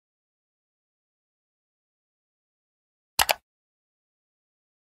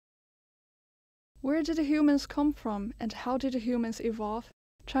Where did humans come from, and how did humans evolve?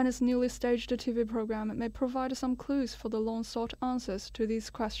 China's newly staged TV program may provide some clues for the long-sought answers to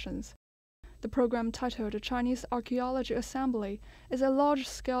these questions. The program, titled Chinese Archaeology Assembly, is a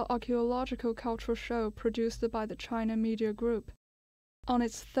large-scale archaeological cultural show produced by the China Media Group. On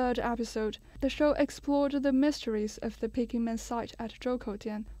its third episode, the show explored the mysteries of the Peking Man site at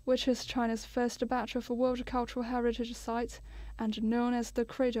Zhoukoudian, which is China's first batch of World Cultural Heritage sites and known as the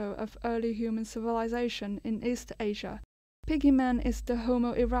cradle of early human civilization in East Asia. Peking Man is the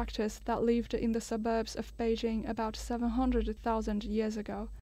Homo erectus that lived in the suburbs of Beijing about 700,000 years ago.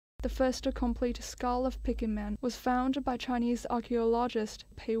 The first complete skull of Peking Man was found by Chinese archaeologist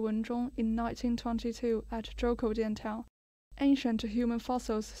Pei Wenzhong in 1922 at Zhoukoudian town. Ancient human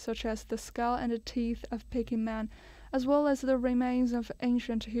fossils such as the skull and teeth of Peking Man, as well as the remains of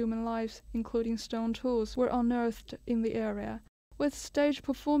ancient human lives, including stone tools, were unearthed in the area. With stage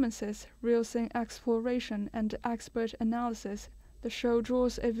performances, real scene exploration, and expert analysis, the show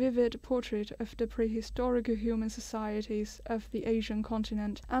draws a vivid portrait of the prehistoric human societies of the Asian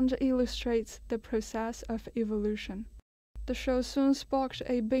continent and illustrates the process of evolution. The show soon sparked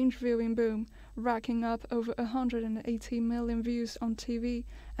a binge-viewing boom, racking up over 180 million views on TV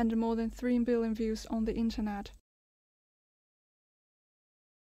and more than 3 billion views on the internet.